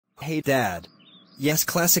Hey Dad. Yes,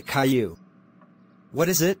 classic Caillou. What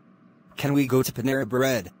is it? Can we go to Panera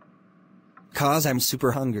Bread? 'Cause I'm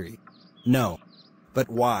super hungry. No. But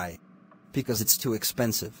why? Because it's too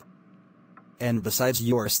expensive. And besides,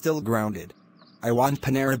 you're still grounded. I want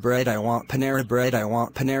Panera Bread, I want Panera Bread, I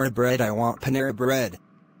want Panera Bread, I want Panera Bread.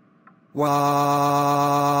 Wah.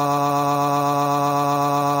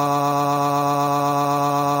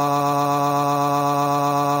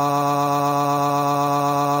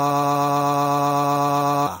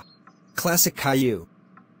 Classic Caillou.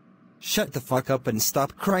 Shut the fuck up and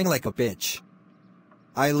stop crying like a bitch.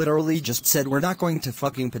 I literally just said we're not going to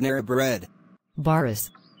fucking Panera Bread. Boris.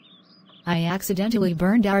 I accidentally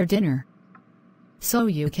burned our dinner. So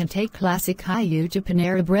you can take classic Caillou to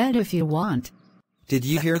Panera Bread if you want. Did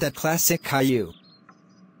you hear that, classic Caillou?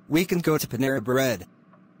 We can go to Panera Bread.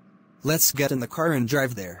 Let's get in the car and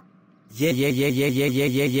drive there. Yeah.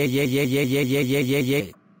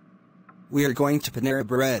 We are going to Panera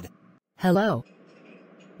Bread. Hello.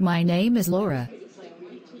 My name is Laura.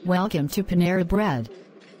 Welcome to Panera Bread.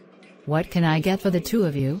 What can I get for the two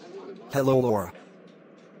of you? Hello, Laura.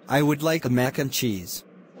 I would like a mac and cheese.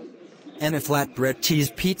 And a flatbread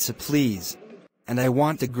cheese pizza, please. And I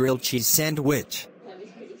want a grilled cheese sandwich.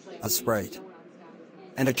 A Sprite.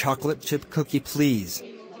 And a chocolate chip cookie, please.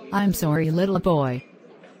 I'm sorry, little boy.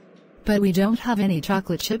 But we don't have any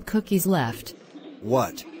chocolate chip cookies left.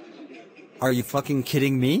 What? Are you fucking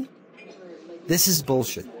kidding me? This is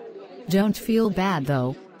bullshit. Don't feel bad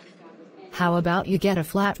though. How about you get a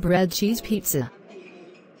flatbread cheese pizza?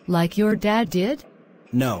 Like your dad did?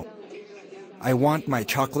 No. I want my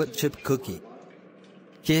chocolate chip cookie.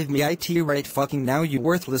 Give me it right fucking now, you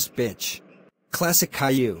worthless bitch. Classic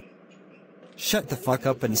Caillou. Shut the fuck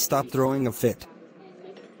up and stop throwing a fit.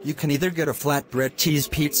 You can either get a flatbread cheese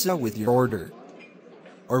pizza with your order,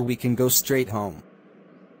 or we can go straight home.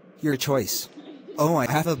 Your choice. Oh, I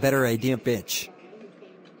have a better idea, bitch.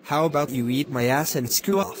 How about you eat my ass and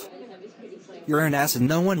screw off? You're an ass and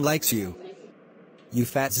no one likes you. You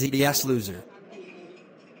fat ziti ass loser.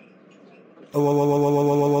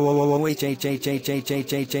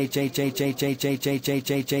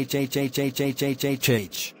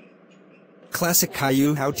 Classic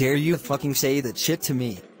Caillou, how dare you fucking say that shit to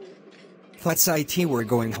me? Let's IT, we're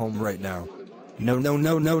going home right now. No.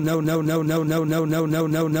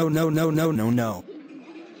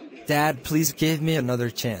 Dad, please give me another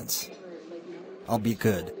chance. I'll be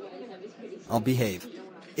good. I'll behave.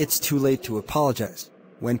 It's too late to apologize.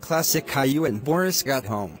 When classic Caillou and Boris got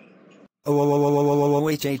home.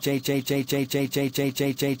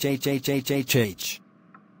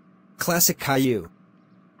 Classic Caillou.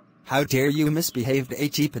 How dare you misbehave at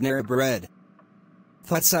Panera Bread?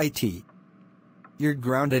 That's IT. You're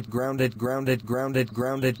grounded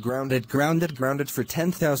for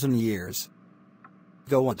 10,000 years.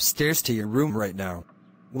 Go upstairs to your room right now.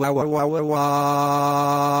 Wah.